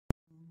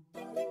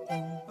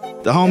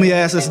The homie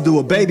asked us to do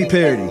a baby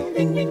parody.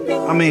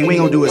 I mean, we ain't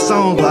gonna do a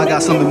song, but I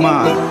got something in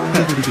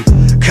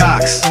mind.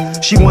 Cocks.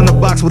 She want a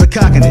box with a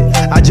cock in it.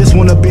 I just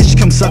want a bitch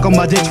come suck on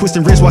my dick,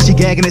 twisting wrist while she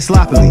gagging it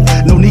sloppily.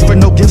 No need for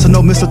no gifts or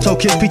no mistletoe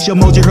kiss. Peach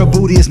emoji, her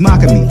booty is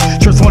mocking me.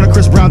 Transform to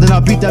Chris Brown, then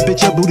I'll beat that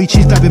bitch up. Booty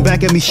cheese clapping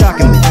back at me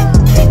shockingly.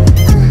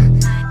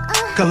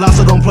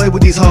 Colossal don't play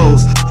with these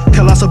hoes.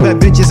 Colossal bad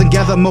bitches and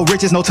gather more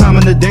riches. No time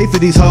in the day for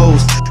these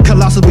hoes.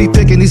 Colossal be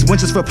picking these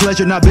wenches for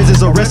pleasure, not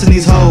business or resting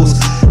these hoes.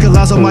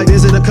 Colossal might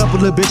visit a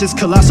couple of bitches.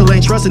 Colossal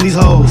ain't trusting these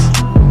hoes.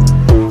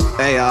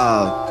 Hey,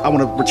 I want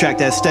to retract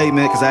that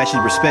statement because I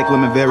actually respect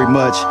women very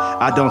much.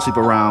 I don't sleep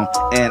around,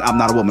 and I'm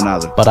not a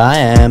womanizer. But I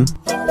am.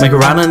 Make her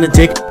ride on the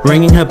dick,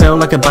 ringing her bell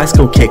like a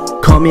bicycle kick.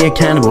 Call me a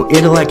cannibal,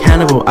 eat her like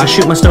Hannibal. I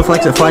shoot my stuff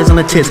like it flies on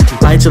the tits.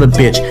 Lie to the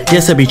bitch,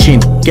 yes I be chin.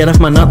 Get off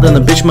my nut, then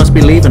the bitch must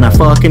be leaving. I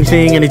fuck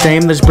anything, any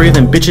dame that's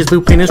breathing. Bitches,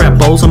 LilPeni, wrap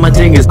bowls on my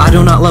dingers. I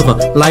do not love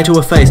her, lie to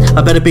her face.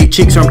 I better beat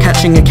cheeks or I'm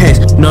catching a case.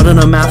 Not in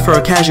her mouth for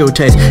a casual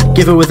taste.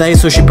 Give her with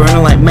ace so she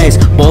burning like mace.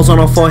 Balls on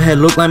her forehead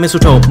look like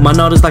mistletoe. My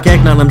nut is like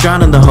eggnog, I'm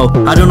drowning the hoe.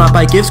 I do not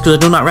buy gifts cause I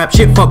do not wrap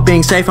shit. Fuck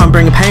being safe, I'm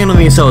bringing pain on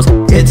these souls.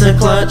 It's a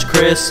clutch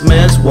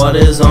Christmas, what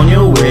is on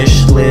your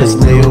wish list?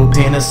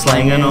 LilPeni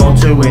slanging all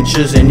 2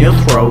 inches in your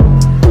throat.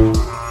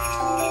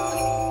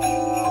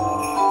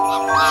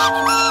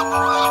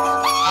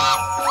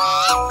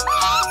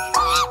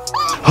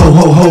 Ho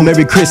ho ho,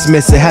 Merry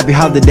Christmas and Happy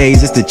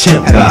Holidays, it's the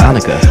Chimp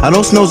God. I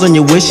know snow's on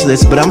your wish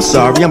list, but I'm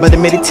sorry, I'm about to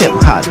make it tip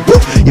hot.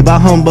 You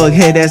about humbug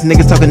head ass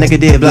niggas talking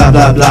negative, blah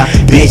blah blah.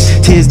 Bitch,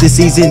 'tis the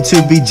season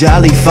to be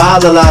jolly, fa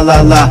la la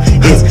la la.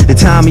 It's the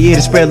time of year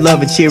to spread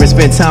love and cheer and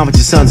spend time with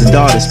your sons and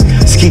daughters.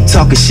 Just keep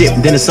talking shit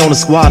and then it's on the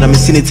squad, I'ma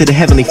send it to the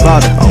Heavenly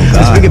Father.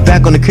 Let's bring it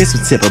back on the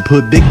Christmas tip. I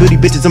put big booty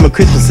bitches on my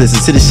Christmas list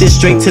and send the shit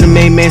straight to the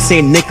main man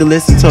St.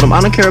 Nicholas and told him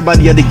I don't care about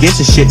the other gifts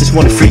and shit, just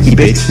want a freaky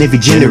bitch. And if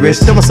you're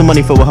generous, don't want some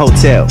money for a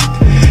hotel.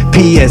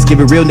 P.S. Give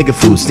a real nigga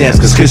food stamps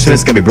cause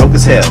Christmas got me broke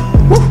as hell.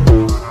 Woo.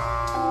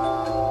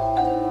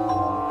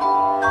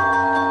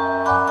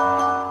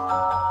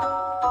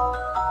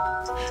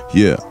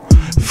 Yeah,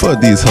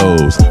 fuck these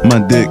hoes. My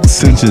dick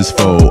cinches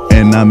fold,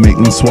 and I make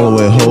them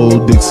swallow a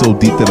whole dick so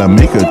deep that I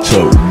make her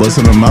choke.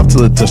 Bustin' her mouth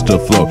till it touch the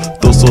floor.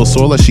 Throw so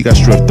sore like she got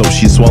strep throat.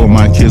 She swallow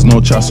my kids,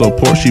 no child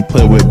support. She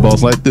play with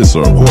balls like this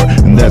or a whore,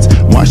 and that's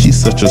why she's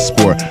such a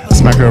sport. I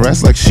smack her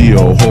ass like she a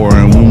whore,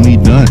 and when we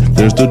done,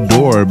 there's the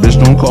door.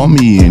 Bitch, don't call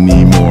me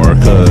anymore,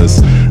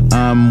 cause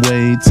I'm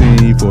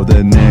waiting for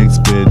the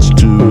next bitch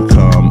to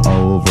come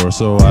over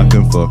so I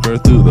can fuck her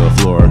through the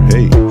floor.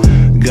 Hey,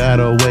 got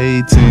a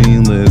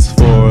waiting list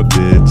for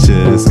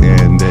bitches,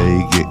 and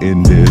they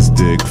getting this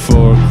dick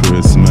for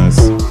Christmas.